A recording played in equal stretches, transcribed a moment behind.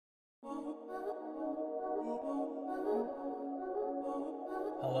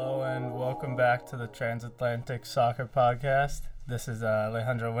Welcome back to the Transatlantic Soccer Podcast. This is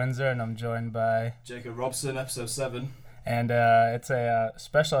Alejandro Windsor, and I'm joined by Jacob Robson, episode 7. And it's a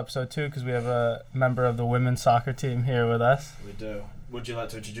special episode too because we have a member of the women's soccer team here with us. We do. Would you like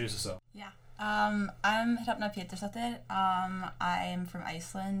to introduce yourself? Yeah. I'm Hrafna Pétursdóttir. I'm from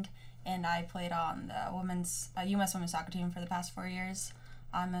Iceland, and I played on the UMass women's soccer team for the past 4 years.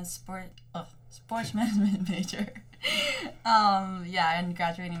 I'm a sports management major. And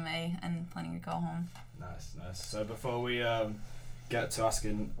graduating in May and planning to go home. Nice. So before we get to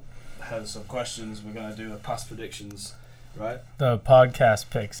asking her some questions, we're going to do the past predictions, right? The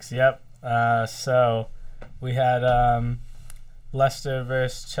podcast picks, yep. So we had Leicester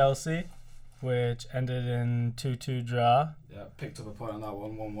versus Chelsea, which ended in 2-2 draw. Yeah, picked up a point on that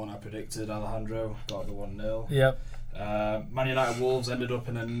one. 1-1 I predicted. Alejandro got the 1-0. Yep. Man United Wolves ended up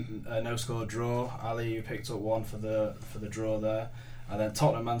in a no-score draw. Ali, you picked up one for the draw there. And then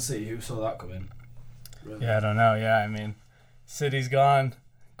Tottenham Man City, who saw that coming? Really? Yeah, I don't know. Yeah, I mean, City's gone.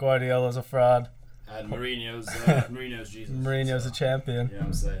 Guardiola's a fraud. And Mourinho's Jesus. Mourinho's a champion. Yeah,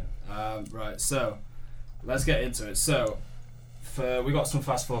 I'm saying. Right, so let's get into it. So, we got some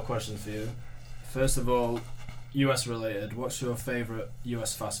fast 4 questions for you. First of all, US related. What's your favourite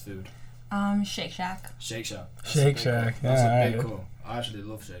US fast food? Shake Shack. Shake Shack. Shake Shack. That's yeah, a big call. I actually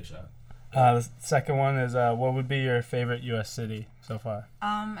love Shake Shack. The second one is what would be your favorite US city so far?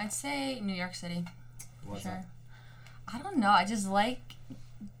 I'd say New York City. What's Sure. that? I don't know. I just like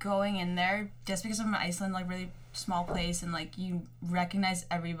going in there just because I'm in Iceland, like really small place, and like you recognize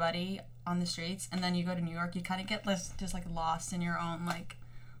everybody on the streets, and then you go to New York, you kind of get just like lost in your own like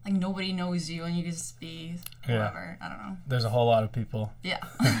nobody knows you, and you can just be whoever. I don't know. There's a whole lot of people. Yeah.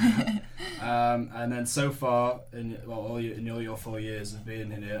 And then so far in all your 4 years of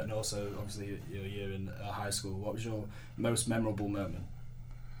being in here, and also obviously your year in high school, what was your most memorable moment?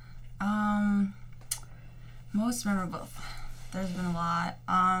 Most memorable. There's been a lot.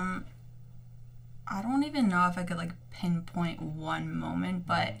 I don't even know if I could like pinpoint one moment,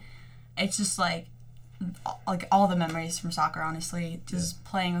 but it's just like all the memories from soccer, honestly. Just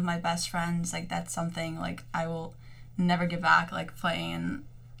playing with my best friends, like that's something like I will never get back, like playing in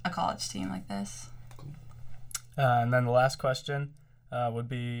a college team like this. Cool. And then the last question would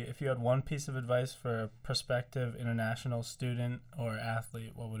be, if you had one piece of advice for a prospective international student or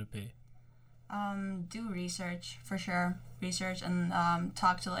athlete, what would it be? Do research, for sure. Research and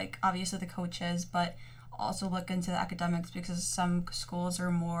talk to, like, obviously the coaches, but also look into the academics because some schools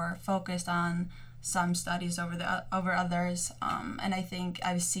are more focused on some studies over others. And I think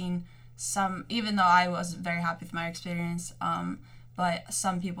I've seen some, even though I was very happy with my experience, but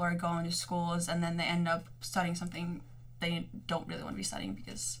some people are going to schools and then they end up studying something they don't really want to be studying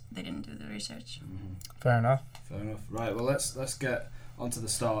because they didn't do the research. Mm-hmm. Fair enough. Right, well, let's get onto the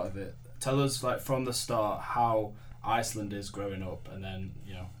start of it. Tell us, like, from the start how Iceland is growing up, and then,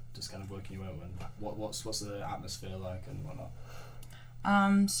 you know, just kind of working your way up, and what's the atmosphere like and whatnot.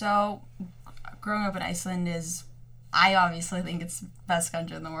 So growing up in Iceland I obviously think it's the best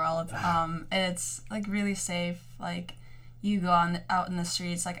country in the world. It's like really safe. Like you go out in the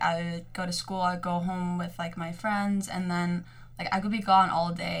streets. Like I would go to school, I'd go home with like my friends, and then like I could be gone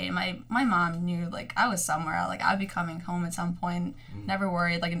all day. My mom knew like I was somewhere. Like I'd be coming home at some point. Never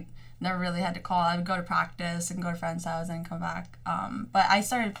worried. Like never really had to call. I would go to practice and go to friends' house and come back. But I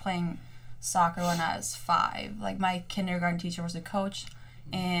started playing soccer when I was 5. Like my kindergarten teacher was a coach,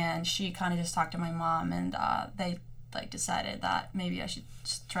 and she kind of just talked to my mom, and they like decided that maybe I should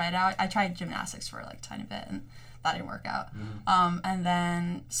just try it out. I tried gymnastics for like a tiny bit, and that didn't work out. And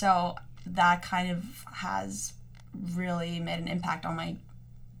then so that kind of has really made an impact on my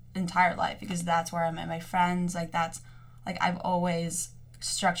entire life because that's where I met my friends. Like that's like I've always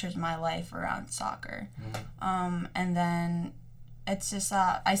structured my life around soccer. And then it's just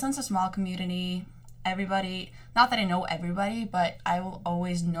Iceland's a small community. Everybody, not that I know everybody, but I will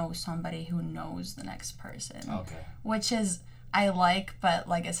always know somebody who knows the next person. Okay. Which is I like, but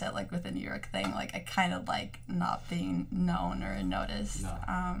like I said, like with the New York thing, like I kind of like not being known or noticed. No.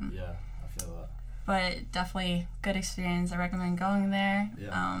 Yeah, I feel that. But definitely good experience. I recommend going there.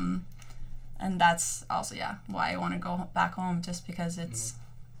 Yeah. And that's also, why I want to go back home, just because it's,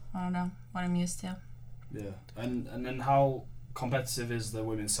 I don't know, what I'm used to. Yeah. And then how competitive is the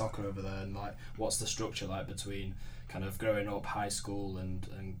women's soccer over there, and like what's the structure like between kind of growing up high school and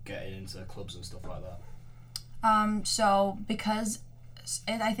getting into clubs and stuff like that? So because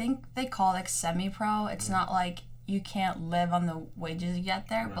I think they call it like semi-pro, it's not like you can't live on the wages you get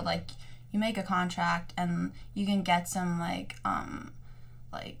there, but like you make a contract and you can get some like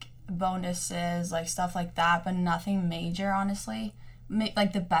bonuses, like stuff like that, but nothing major, honestly.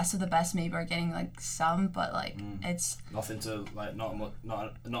 like the best of the best maybe are getting like some, but like it's nothing to like not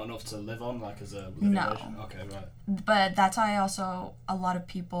enough to live on like as a living wage. Okay, right. But that's why also a lot of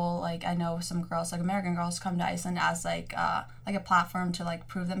people, like I know some girls, like American girls, come to Iceland as like a platform to like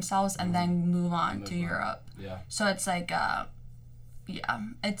prove themselves and then move on to Europe. Yeah. So it's like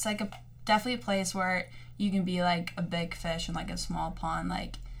it's like definitely a place where you can be like a big fish in like a small pond,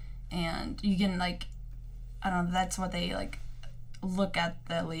 like, and you can like, I don't know, that's what they like look at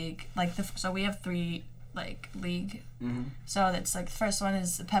the league like. So we have 3 like league. So that's like the first one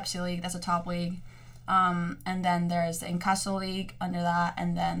is the Pepsi League, that's a top league, and then there's the Inkasso League under that,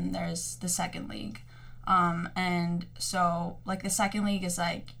 and then there's the second league, and so like the second league is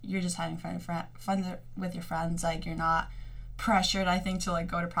like you're just having fun with your friends, like you're not pressured, I think, to like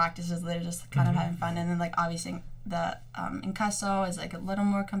go to practices. They're just kind of having fun. And then like obviously the Inkasso is like a little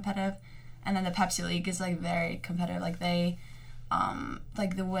more competitive, and then the Pepsi League is like very competitive. Like they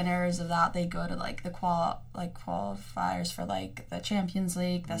like the winners of that, they go to like the qualifiers for like the Champions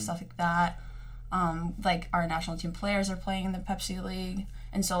League, that stuff like that. Like our national team players are playing in the Pepsi League,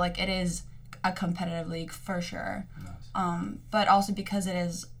 and so like it is a competitive league for sure. Nice. But also because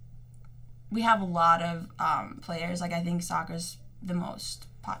we have a lot of players. Like I think soccer's the most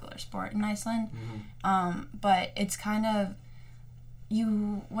popular sport in Iceland. But it's kind of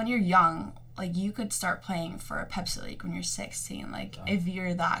when you're young, like you could start playing for a Pepsi League when you're 16. Like if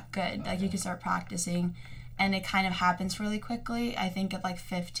you're that good, like you can start practicing, and it kind of happens really quickly. I think at like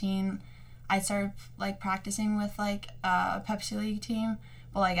 15, I started like practicing with like a Pepsi League team,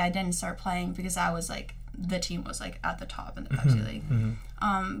 but like I didn't start playing because I was like the team was like at the top in the Pepsi League.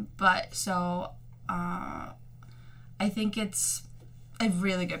 But so I think it's a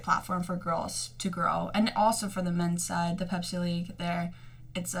really good platform for girls to grow, and also for the men's side, the Pepsi League there.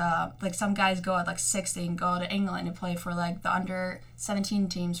 It's like some guys go at like 16, go to England and play for like the under 17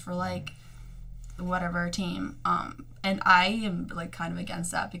 teams for like whatever team. And I am like kind of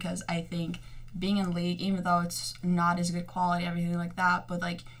against that because I think being in the league, even though it's not as good quality, everything like that, but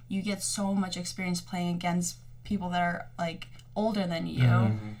like you get so much experience playing against people that are like older than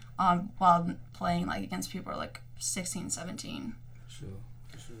you, while playing like against people who are like 16, 17. Sure.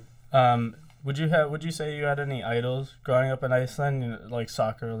 Would you say you had any idols growing up in Iceland, like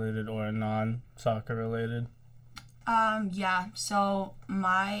soccer related or non-soccer related? Yeah. So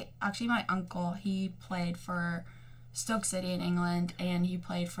my uncle, he played for Stoke City in England, and he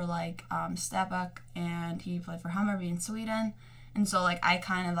played for like Stabæk, and he played for Hammarby in Sweden. And so like I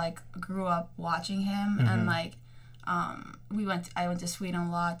kind of like grew up watching him, and like I went to Sweden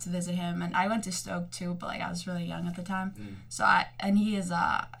a lot to visit him, and I went to Stoke too, but like I was really young at the time. So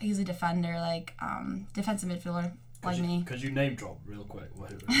he's a defender, like defensive midfielder like me. Could you name drop real quick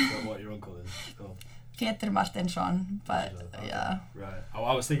what your uncle is called? Peter Martinsson, but yeah. Right. Oh,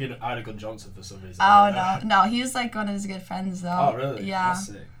 I was thinking Ida Johnson for some reason. Oh no, he was like one of his good friends though. Oh really? Yeah.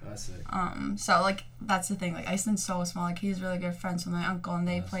 That's sick. So like that's the thing. Like Iceland's so small. Like he's really good friends with my uncle, and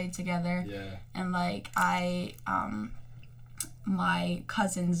they played together. Yeah. And like my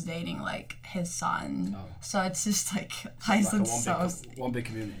cousin's dating like his son. Oh. So it's just like Iceland's one big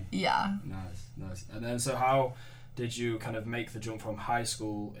community. Yeah. Nice. And then so how did you kind of make the jump from high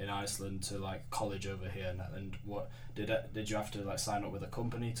school in Iceland to like college over here, and what did you have to like sign up with a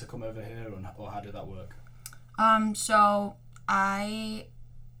company to come over here, or how did that work? So I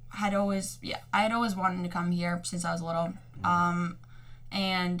had always wanted to come here since I was little.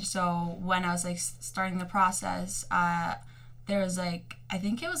 And so when I was like starting the process, there was like, I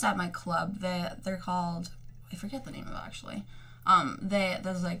think it was at my club, they're called, I forget the name of it actually.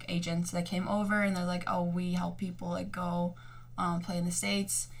 There's like agents that came over, and they're like, oh, we help people like go play in the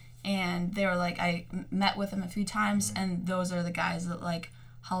States, and they were like, I met with them a few times, and those are the guys that like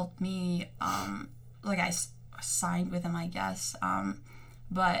helped me, like I signed with them, I guess,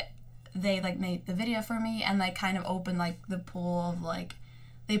 but they like made the video for me, and like kind of opened like the pool of like,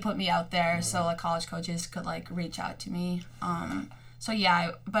 they put me out there, so like college coaches could like reach out to me. So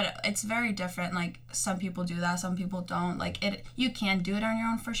yeah, but it's very different. Like some people do that, some people don't. Like you can do it on your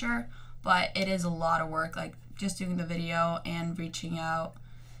own for sure, but it is a lot of work. Like just doing the video and reaching out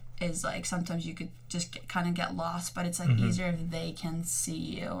is like sometimes you could just kind of get lost, but it's like easier if they can see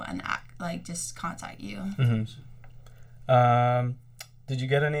you and just contact you. Did you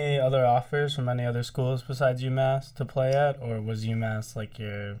get any other offers from any other schools besides UMass to play at, or was UMass like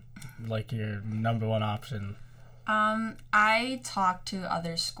your number one option? I talked to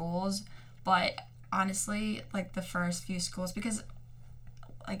other schools, but honestly, like the first few schools, because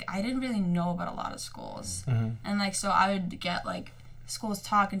like I didn't really know about a lot of schools, and like so I would get like schools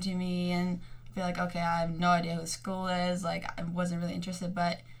talking to me, and be like, okay, I have no idea who the school is. Like, I wasn't really interested,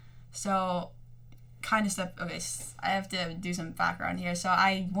 but so kind of stuff. Okay, I have to do some background here. So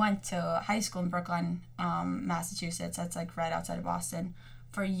I went to high school in Brookline, Massachusetts. That's like right outside of Boston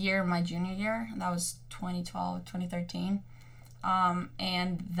for a year, my junior year. And that was 2012, 2013.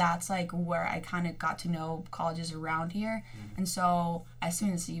 And that's like where I kind of got to know colleges around here. And so as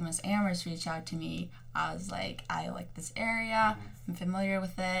soon as UMass Amherst reached out to me, I was like, I like this area. I'm familiar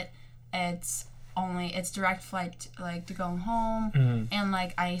with it. It's direct flight like to go home. And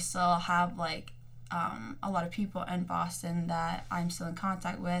like I still have like a lot of people in Boston that I'm still in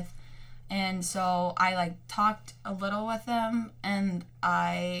contact with. And so I like talked a little with them, and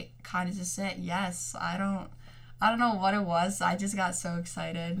I kind of just said yes. I don't know what it was. I just got so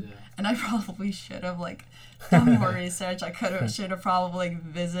excited, and I probably should have like done more research. I should have probably like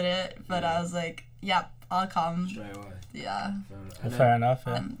visited, but I was like, yep, I'll come straight away. Yeah. Fair enough.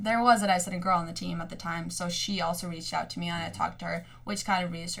 Yeah. There was an Icelandic girl on the team at the time, so she also reached out to me, and I talked to her, which kind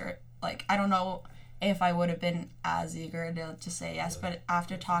of reassured. Like, I don't know if I would have been as eager to say yes, but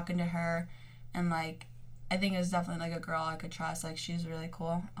after talking to her, and like, I think it was definitely like a girl I could trust. Like, she's really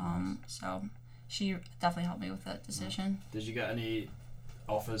cool. So she definitely helped me with that decision. Did you get any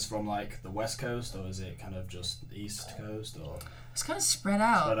offers from like the West Coast, or is it kind of just East Coast, or? It's kind of spread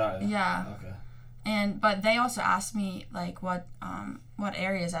out. Spread out. Yeah. Okay. But they also asked me like what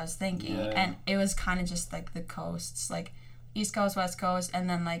areas I was thinking, and it was kind of just like the coasts, like East Coast, West Coast, and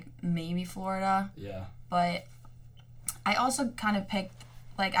then like maybe Florida. Yeah. But I also kind of picked,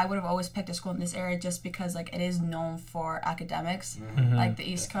 like, I would have always picked a school in this area just because like it is known for academics, like the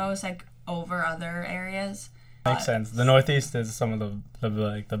East Coast, like over other areas. Makes sense. The Northeast is some of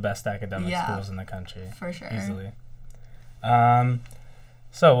the best academic schools in the country. For sure. Easily.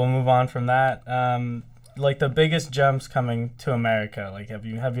 So we'll move on from that. Like the biggest jumps coming to America, like have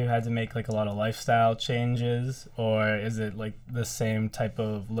you had to make like a lot of lifestyle changes, or is it like the same type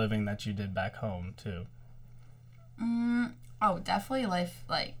of living that you did back home too? Oh, definitely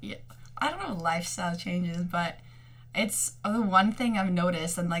I don't know lifestyle changes, but it's the one thing I've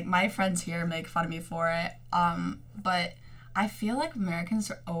noticed, and like my friends here make fun of me for it. But I feel like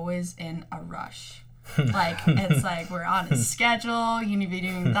Americans are always in a rush. Like, it's like we're on a schedule, you need to be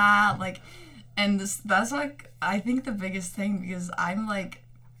doing that, like, and that's like I think the biggest thing, because I'm like,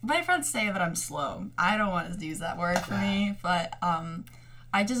 my friends say that I'm slow. I don't want to use that word for me, but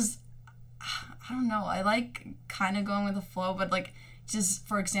I don't know. I like kind of going with the flow, but like, just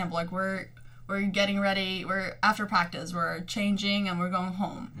for example, like we're getting ready, we're after practice, we're changing, and we're going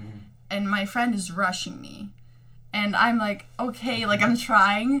home, and my friend is rushing me. And I'm like, okay, like I'm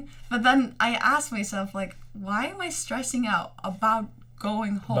trying, but then I ask myself, like, why am I stressing out about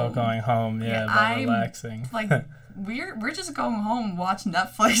going home? About going home, about relaxing. Like, we're just going home, watch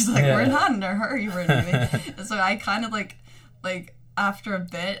Netflix. Like, we're not in a hurry or anything. And so I kind of like after a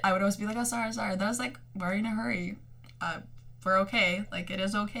bit, I would always be like, oh, sorry. Then I was like, we're in a hurry. We're okay. Like, it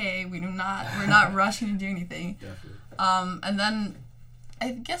is okay. We're not rushing to do anything. Definitely. And then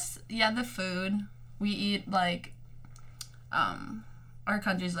I guess the food we eat, like. Our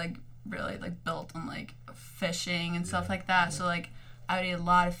country's like really like built on like fishing and stuff like that. So like I would eat a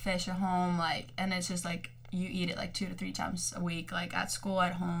lot of fish at home, like, and it's just like you eat it like 2 to 3 times a week, like at school,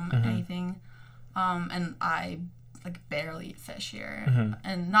 at home, anything. And I like barely eat fish here,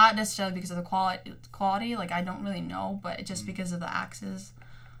 and not necessarily because of the quality. Like I don't really know, but just because of the axes.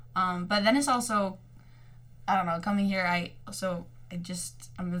 But then it's also, I don't know, coming here,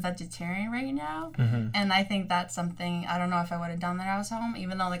 I'm a vegetarian right now, and I think that's something, I don't know if I would have done that when I was home,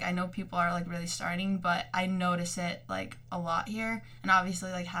 even though like I know people are like really starting, but I notice it like a lot here. And obviously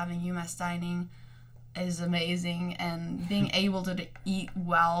like having UMass dining is amazing, and being able to eat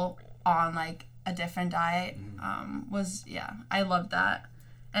well on like a different diet I love that.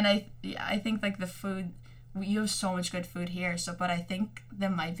 And I think like the food, you have so much good food here, but I think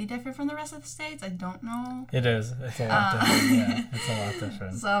that might be different from the rest of the states. I don't know. It is. It's a lot different. Yeah, it's a lot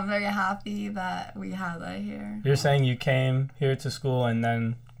different. So I'm very happy that we have that here. You're saying you came here to school and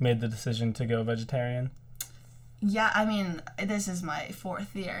then made the decision to go vegetarian? Yeah, I mean, this is my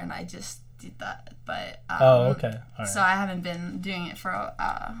 4th year, and I just did that. But okay. All right. So I haven't been doing it for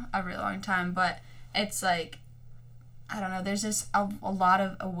a really long time, but it's like, I don't know, there's just a lot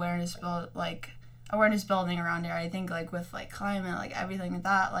of awareness building around here. I think like with like climate, like everything like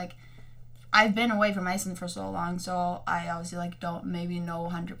that, like I've been away from Iceland for so long, so I obviously like don't maybe know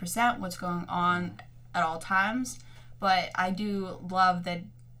 100% what's going on at all times, but I do love that,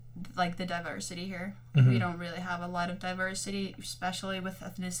 like the diversity here. We don't really have a lot of diversity, especially with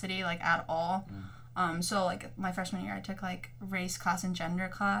ethnicity, like at all. So like my freshman year I took like race class and gender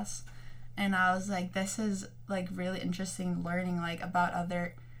class, and I was like, this is like really interesting learning like about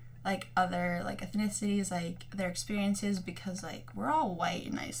other ethnicities, like their experiences, because like we're all white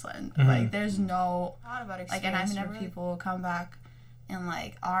in Iceland. Like there's no like, and I've never people come back and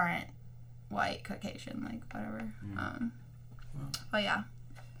like aren't white, Caucasian, like whatever. But yeah,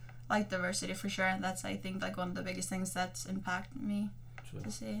 like diversity for sure. That's, I think, like one of the biggest things that's impacted me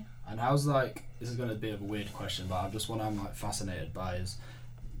to see. And how's, like, this is going to be a weird question, but just what I'm like fascinated by is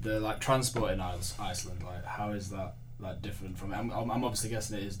the like transport in Iceland. Like, how is that like different from? I'm obviously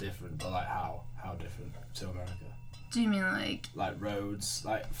guessing it is different, but like how different to America? Do you mean like roads?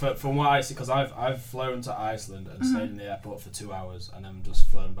 Like from what I see, because I've flown to Iceland and stayed in the airport for 2 hours and then just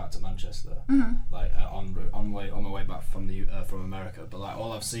flown back to Manchester, like on my way back from from America. But like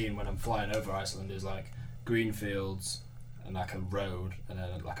all I've seen when I'm flying over Iceland is like green fields and like a road and then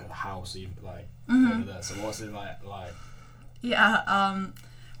like a house even like over there. So what's it like? Yeah,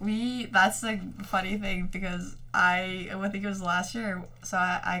 that's the funny thing, because I think it was last year, so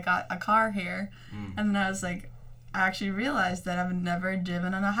I got a car here, and then I was like, I actually realized that I've never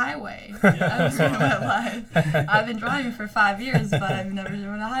driven on a highway ever in my life. I've been driving for 5 years, but I've never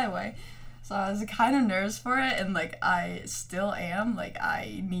driven a highway. So I was kind of nervous for it, and like I still am. Like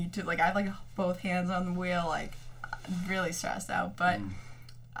I need to, like I have like both hands on the wheel, like really stressed out. But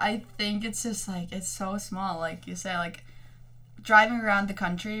I think it's just like, it's so small, like you said, like driving around the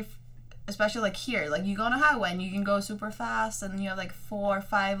country, especially like here, like you go on a highway and you can go super fast, and you have like 4 or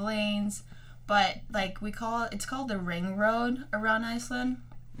 5 lanes. But like it's called the ring road around Iceland,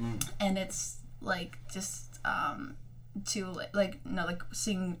 and it's like just single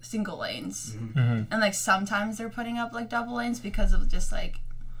lanes, and like sometimes they're putting up like double lanes because of just like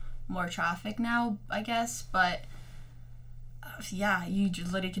more traffic now, I guess. But yeah, you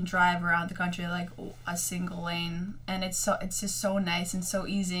just literally can drive around the country like a single lane, and it's just so nice and so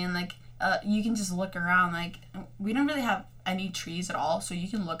easy, and like you can just look around. Like we don't really have any trees at all, so you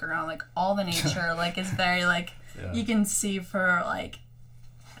can look around like all the nature. Like it's very like you can see for like,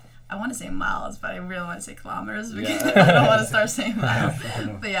 I want to say miles, but I really want to say kilometers because I don't want to start saying miles.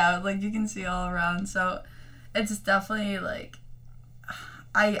 But yeah, like you can see all around. So it's definitely like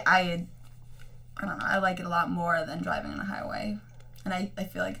I don't know, I like it a lot more than driving on a highway, and I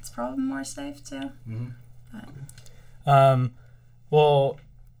feel like it's probably more safe too. Well,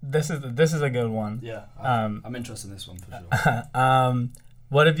 this is a good one. Yeah, I'm interested in this one for sure.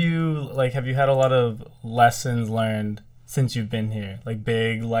 What have you had a lot of lessons learned since you've been here? Like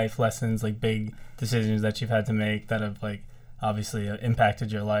big life lessons, like big decisions that you've had to make that have like obviously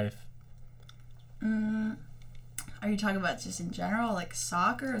impacted your life? Are you talking about just in general, like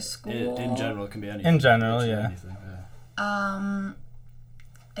soccer or school? In general, it can be anything. In general, yeah. Anything, I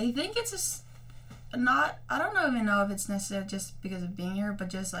think it's just not, I don't even know if it's necessarily just because of being here, but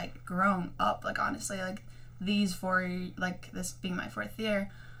just like growing up. Like honestly, like these 4, like this being my 4th year,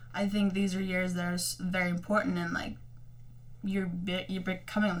 I think these are years that are very important, and like you're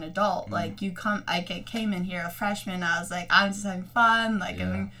becoming an adult. Like I came in here a freshman. I was like, I'm just having fun. Like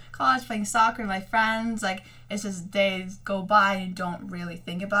I'm in college playing soccer with my friends. Like it's just days go by and you don't really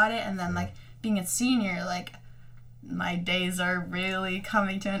think about it. And then like being a senior, like my days are really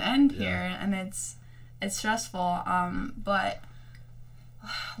coming to an end here, and it's stressful. But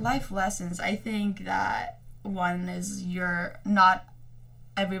life lessons, I think that one is not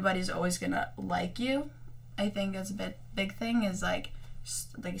everybody's always gonna like you. I think it's a big thing is like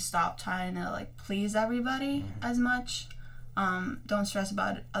stop trying to like please everybody as much. Don't stress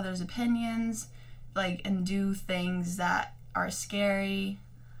about others' opinions, like, and do things that are scary.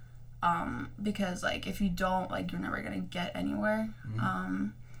 Because like if you don't, like you're never gonna get anywhere.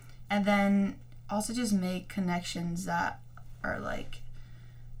 And then also just make connections that are like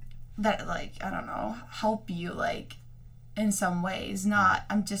I don't know, help you like in some ways. Not,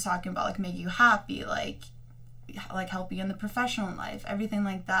 I'm just talking about like make you happy, like help you in the professional life, everything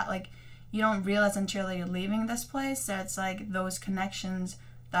like that. Like you don't realize until you're leaving this place that it's like those connections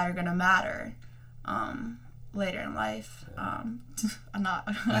that are gonna matter later in life. I'm not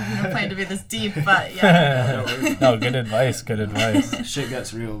planning to be this deep, but yeah. No, good advice. Shit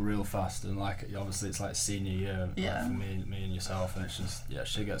gets real fast, and like obviously it's like senior year like, for me and yourself, and it's just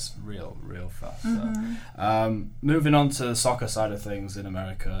shit gets real fast. So, moving on to the soccer side of things in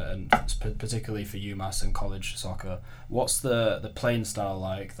America, and particularly for UMass and college soccer, what's the playing style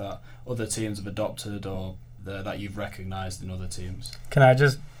like that other teams have adopted or that you've recognized in other teams? Can I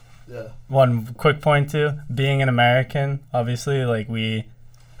just one quick point too, being an American, obviously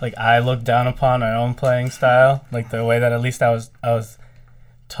I look down upon our own playing style, like the way that I was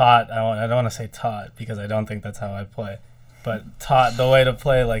taught. I don't want to say taught because I don't think that's how I play, but taught the way to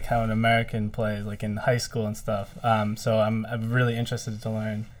play like how an American plays, like in high school and stuff. So I'm really interested to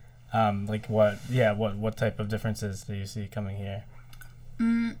learn, like what type of differences do you see coming here?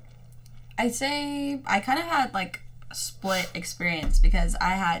 I'd say I kind of had like a split experience because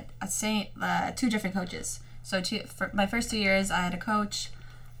I had two different coaches. So for my first 2 years, I had a coach.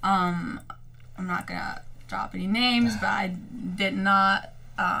 I'm not gonna drop any names, but I did not.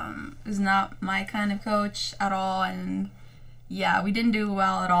 Was not my kind of coach at all, and yeah, we didn't do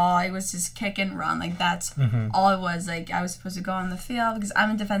well at all. It was just kick and run, like that's all it was. Like I was supposed to go on the field because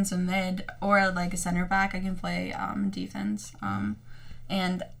I'm a defensive mid or like a center back. I can play defense,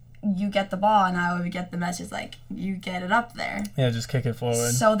 and you get the ball, and I would get the message like you get it up there. Yeah, just kick it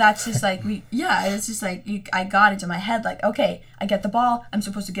forward. So that's just like it's just like I got into my head like, okay, I get the ball, I'm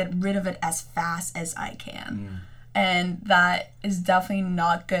supposed to get rid of it as fast as I can. And that is definitely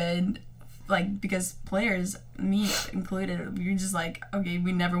not good, like, because players, me included, you're just like, okay,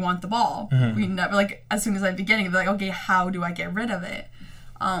 we never want the ball. We never, like, as soon as I'm beginning, they're like, okay, how do I get rid of it?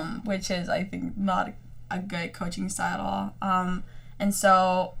 Which is, I think, not a good coaching style at all. And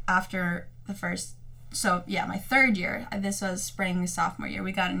so after my third year, this was spring sophomore year,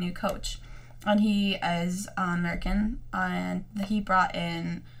 we got a new coach. And he is American, and he brought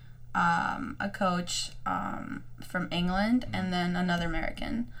in a coach from England and then another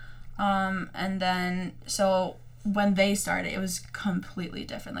American. And then, so when they started, it was completely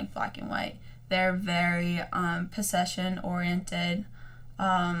different, like black and white. They're very possession-oriented,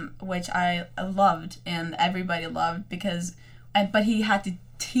 which I loved and everybody loved but he had to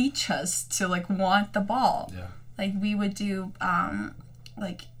teach us to, like, want the ball. Yeah. Like, we would do,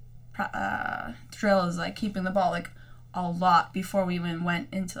 drills, like, keeping the ball, like, a lot before we even went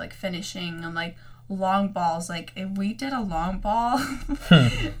into, like, finishing and, like, long balls. Like, if we did a long ball,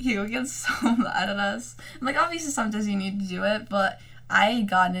 he would get so mad at us. Like, obviously sometimes you need to do it, but I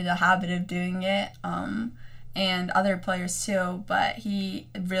got into the habit of doing it, and other players too, but he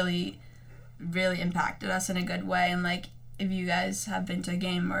really, really impacted us in a good way. And, like, if you guys have been to a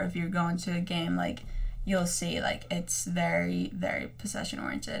game or if you're going to a game, like, you'll see, like, it's very, very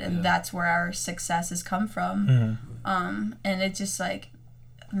possession-oriented, and that's where our success has come from. And it just, like,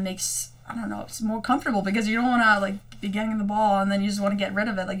 makes, I don't know, it's more comfortable because you don't want to, like, be getting the ball and then you just want to get rid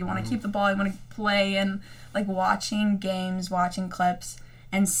of it. Like, you want to keep the ball, you want to play, and, like, watching games, watching clips,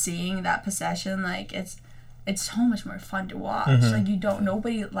 and seeing that possession, like, it's so much more fun to watch. Like,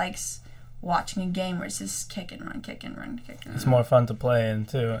 nobody likes watching a game where it's just kick and run, kick and run, kick and run. It's more fun to play in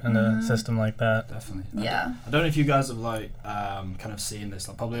too in a system like that. Definitely. Yeah. I don't know if you guys have like kind of seen this,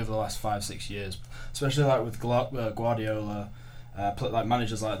 like probably over the last 5-6 years, especially like with Guardiola, like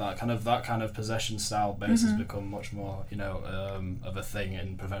managers like that. That kind of possession style base has become much more, of a thing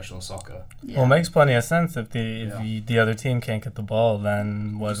in professional soccer. Yeah. Well, it makes plenty of sense. If the other team can't get the ball,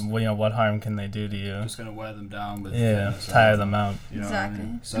 then what harm can they do to you? Just gonna wear them down with tire them out. Exactly. What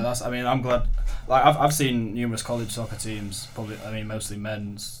I mean? So I'm glad. Like I've seen numerous college soccer teams, mostly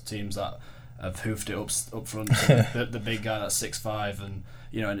men's teams that have hoofed it up front. the big guy that's 6'5", and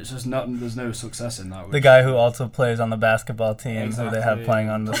it's just there's no success in that. The guy who also plays on the basketball team, exactly, who they have playing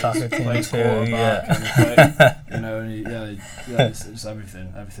on the soccer team plays too. It's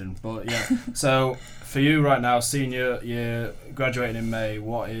everything. But yeah, so for you right now, senior year, graduating in May,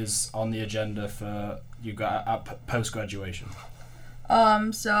 what is on the agenda for you at post graduation?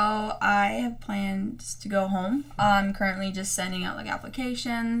 So I have plans to go home. I'm currently just sending out, like,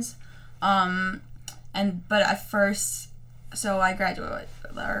 applications. But at first, so I graduate,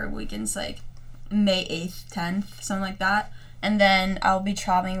 our weekend's like May 8th, 10th, something like that. And then I'll be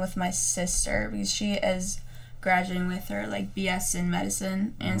traveling with my sister because she is graduating with her, like, BS in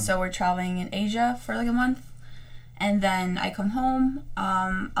medicine. And so we're traveling in Asia for, like, a month. And then I come home.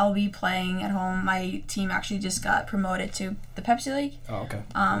 I'll be playing at home. My team actually just got promoted to the Pepsi League. Oh, okay.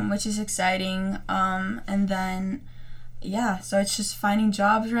 Which is exciting. And then, yeah, so it's just finding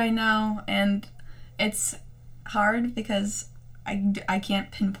jobs right now. And it's hard because I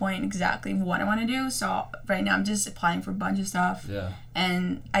can't pinpoint exactly what I want to do. So right now I'm just applying for a bunch of stuff. Yeah.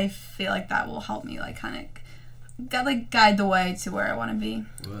 And I feel like that will help me, like, kind of guide the way to where I want to be.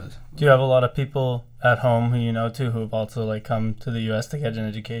 Good. Do you have a lot of people at home who you know too who have also, like, come to the U.S. to get an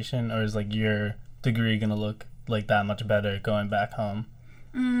education, or is, like, your degree gonna look like that much better going back home?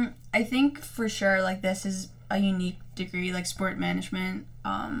 I think for sure, like, this is a unique degree, like sport management.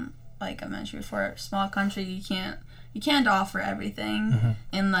 Like I mentioned before, a small country, you can't offer everything.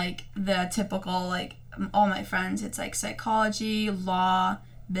 And, like, the typical, like, all my friends, it's like psychology, law,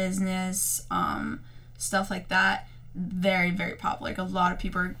 business, stuff like that. Very, very popular. Like, a lot of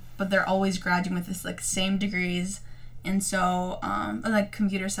people but they're always graduating with this, like, same degrees, and so and, like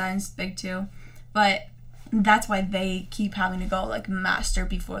computer science big too, but that's why they keep having to go like master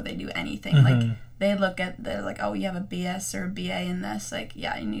before they do anything. Like they're like, oh, you have a BS or a BA in this, like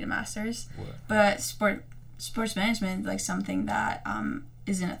yeah, you need a master's. But sports management is like something that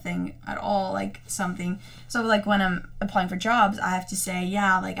isn't a thing at all, like something. So like when I'm applying for jobs, I have to say,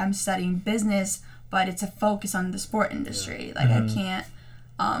 yeah, like I'm studying business, but it's a focus on the sport industry. Like I can't,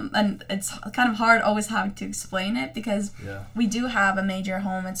 and it's kind of hard always having to explain it because we do have a major at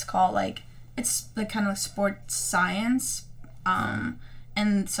home. It's called like, it's like kind of like sports science.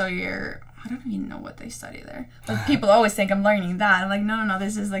 And so I don't even know what they study there. But people always think I'm learning that. I'm like, no,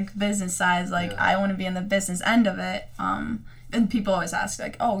 this is like business sides. Like I want to be in the business end of it. And people always ask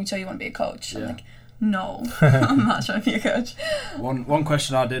like, oh, so you want to be a coach? I'm like, no, I'm not trying to be a coach. One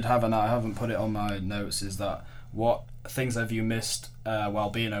question I did have, and I haven't put it on my notes, is that what things have you missed while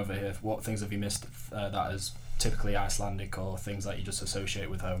being over here? What things have you missed that is typically Icelandic, or things that you just associate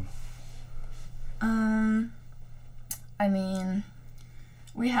with home? I mean,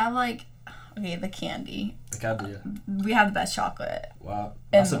 we have like, okay, the candy. The candy, yeah. We have the best chocolate. Wow,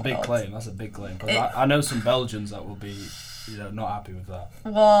 that's a big claim. That's a big claim. I know some Belgians that will be, not happy with that.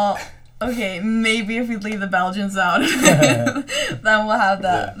 Well, okay, maybe if we leave the Belgians out, then we'll have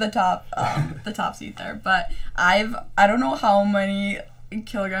the top seat there. But I don't know how many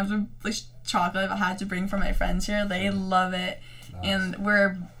kilograms of like, chocolate I've had to bring for my friends here. They love it, and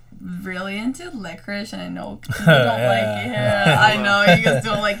we're really into licorice, and I know you don't like it here. I know you guys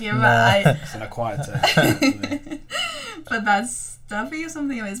don't like it, but it's an acquired taste. But that's definitely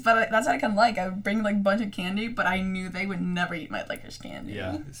something it is. But that's what I kind of like. I would bring like a bunch of candy, but I knew they would never eat my licorice candy.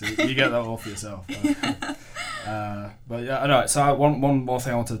 Yeah, so you get that all for yourself. But yeah, alright. So one more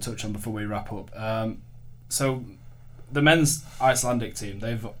thing I wanted to touch on before we wrap up. So the men's Icelandic team,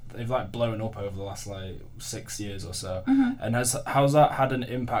 they've like blown up over the last like 6 years or so. And how's that had an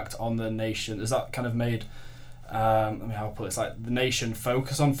impact on the nation? Has that kind of made how to put it? It's like the nation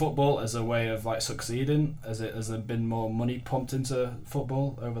focus on football as a way of like succeeding? Has there been more money pumped into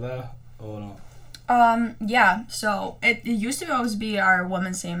football over there or not? Yeah, so it used to always be our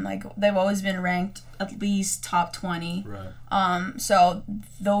women's team. Like they've always been ranked at least top 20. Right. So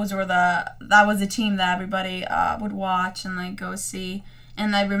that was the team that everybody would watch and like go see.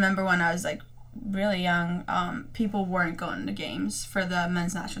 And I remember when I was like really young, people weren't going to games for the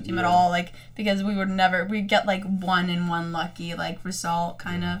men's national team at all, like because we'd get like 1-in-1 lucky like result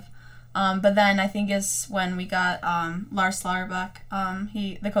kind of. But then I think it's when we got Lars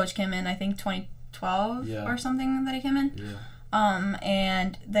Lagerbäck, the coach came in I think 2012 or something that he came in.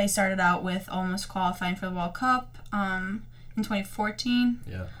 And they started out with almost qualifying for the World Cup in 2014.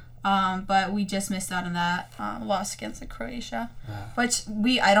 But we just missed out on that loss against Croatia, which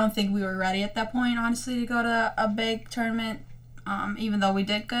I don't think we were ready at that point, honestly, to go to a big tournament, even though we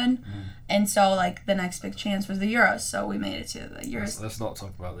did good. And so, like, the next big chance was the Euros, so we made it to the Euros. Let's not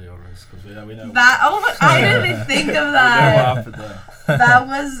talk about the Euros, because we know. I didn't even think of that. We know what happened there. That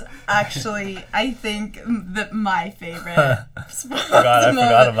was actually, I think, my favorite sports I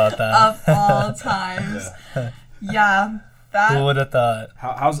forgot about that. Of all times. Yeah. Who would have thought?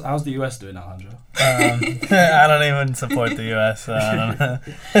 How's the US doing, Alejandro? I don't even support the US, so I don't know.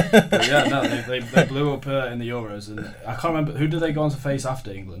 But yeah, no, they blew up in the Euros, and I can't remember who did they go on to face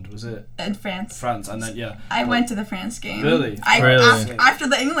after England. Was it France? France, and then I went to the France game. Really? After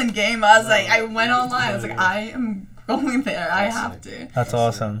the England game, I was like, I went online. I was like, I am going there. I have to. That's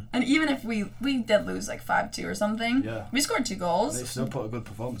awesome. And even if we did lose like 5-2 or something, we scored 2 goals. They still put a good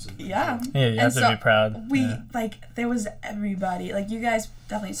performance in. Yeah. Yeah, you have to be proud. Like there was everybody. Like you guys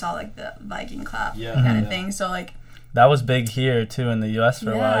definitely saw like the Viking clap kind of thing. So like that was big here too in the US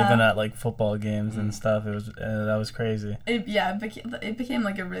for a while, even at like football games and stuff. It was that was crazy. It became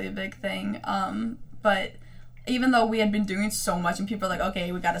like a really big thing. But even though we had been doing so much and people were like,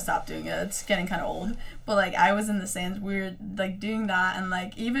 okay, we gotta stop doing it, it's getting kind of old, but like I was in the stands, we were like doing that, and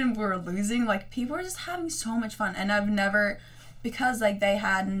like even we were losing, like people were just having so much fun. And I've never, because like they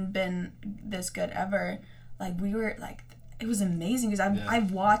hadn't been this good ever, like we were like, it was amazing because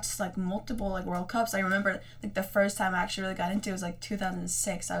I've watched like multiple like World Cups. I remember like the first time I actually really got into it was like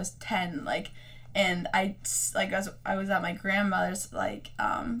 2006. I was 10, like, and I was at my grandmother's like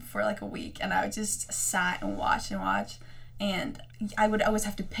for like a week, and I just sat and watched, and I would always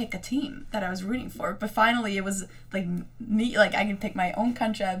have to pick a team that I was rooting for. But finally, it was like me, like I could pick my own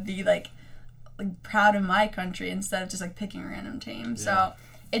country. I'd be like proud of my country instead of just like picking a random team. So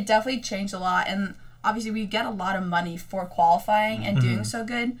it definitely changed a lot, and obviously we get a lot of money for qualifying and doing so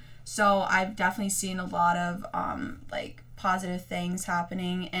good. So I've definitely seen a lot of like positive things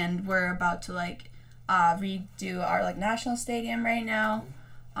happening, and we're about to like redo our like national stadium right now,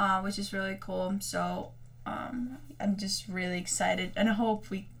 which is really cool. So I'm just really excited, and I hope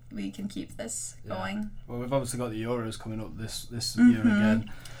we can keep this going. Well, we've obviously got the Euros coming up this year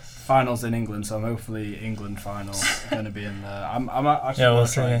again. Finals in England, so hopefully England final going to be in there. I'm actually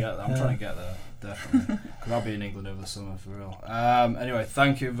trying to get there. I'm trying to get there, definitely, because I'll be in England over the summer for real. Anyway,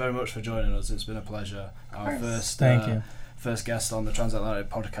 thank you very much for joining us. It's been a pleasure. Our first guest on the Transatlantic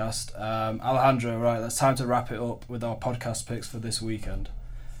podcast. Alejandro, right, it's time to wrap it up with our podcast picks for this weekend.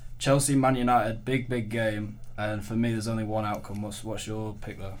 Chelsea, Man United, big game, and for me, there's only one outcome. What's your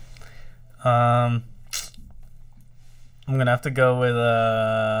pick though? I'm gonna have to go with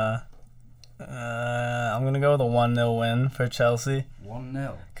a 1-0 win for Chelsea.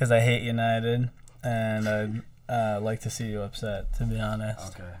 1-0. Because I hate United, and I'd like to see you upset, to be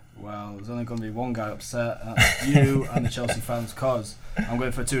honest. Okay. Well, there's only going to be one guy upset. That's you and the Chelsea fans, because I'm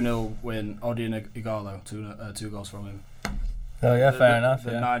going for a 2-0 win. Odion Ighalo, 2 goals from him. Oh yeah, fair enough.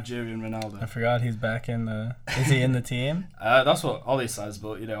 The Nigerian Ronaldo. I forgot he's back in the. Is he in the team? That's what Ollie says,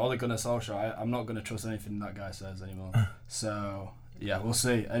 but Ole Gunnar Solskjaer, I'm not going to trust anything that guy says anymore. So yeah, we'll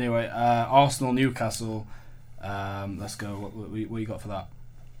see. Anyway, Arsenal, Newcastle. Let's go. What you got for that?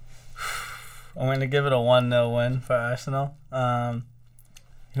 I'm going to give it a 1-0 win for Arsenal.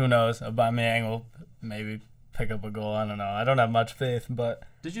 Who knows? Aubameyang will maybe pick up a goal. I don't know. I don't have much faith, but.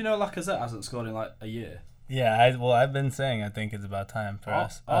 Did you know Lacazette hasn't scored in like a year? Yeah, I've been saying I think it's about time for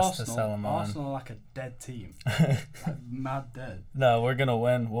us to sell him on. Arsenal are like a dead team, like mad dead. No, we're gonna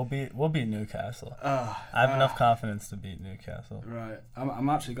win. We'll beat Newcastle. I have enough confidence to beat Newcastle. Right, I'm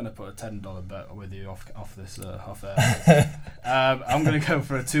actually gonna put a $10 bet with you off this off air. I'm gonna go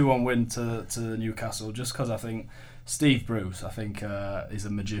for a 2-1 win to Newcastle, just because I think Steve Bruce, is a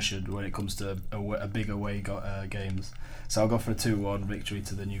magician when it comes to a big away games. So I'll go for a 2-1 victory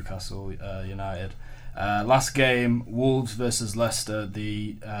to the Newcastle United. Last game, Wolves versus Leicester,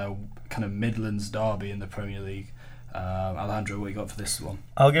 the kind of Midlands derby in the Premier League. Alejandro, what you got for this one?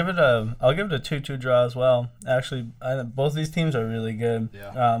 I'll give it a 2-2 draw as well. Actually, both these teams are really good.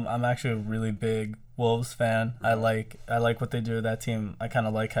 Yeah. I'm actually a really big Wolves fan. I like what they do with that team. I kind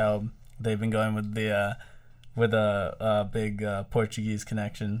of like how they've been going with a big Portuguese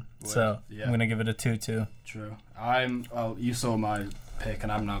connection. So yeah. I'm gonna give it a 2-2. True. You saw my pick,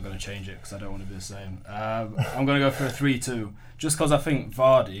 and I'm not going to change it because I don't want to be the same. I'm going to go for a 3-2, just because I think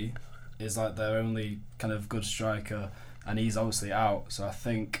Vardy is like their only kind of good striker, and he's obviously out. So I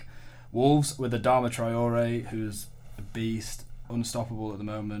think Wolves with Adama Traore, who's a beast, unstoppable at the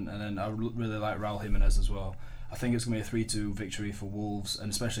moment, and then I really like Raul Jimenez as well. I think it's going to be a 3-2 victory for Wolves,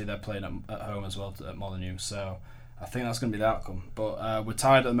 and especially they're playing at home as well at Molineux. So I think that's going to be the outcome. But we're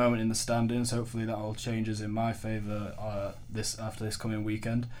tied at the moment in the standings. Hopefully that all changes in my favour after this coming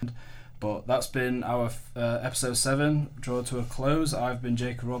weekend. But that's been our episode 7, draw to a close. I've been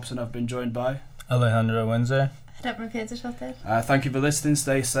Jacob Robson. I've been joined by Alejandro Windsor. Deborah Peterschotter. Thank you for listening.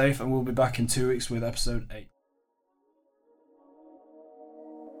 Stay safe, and we'll be back in 2 weeks with episode 8.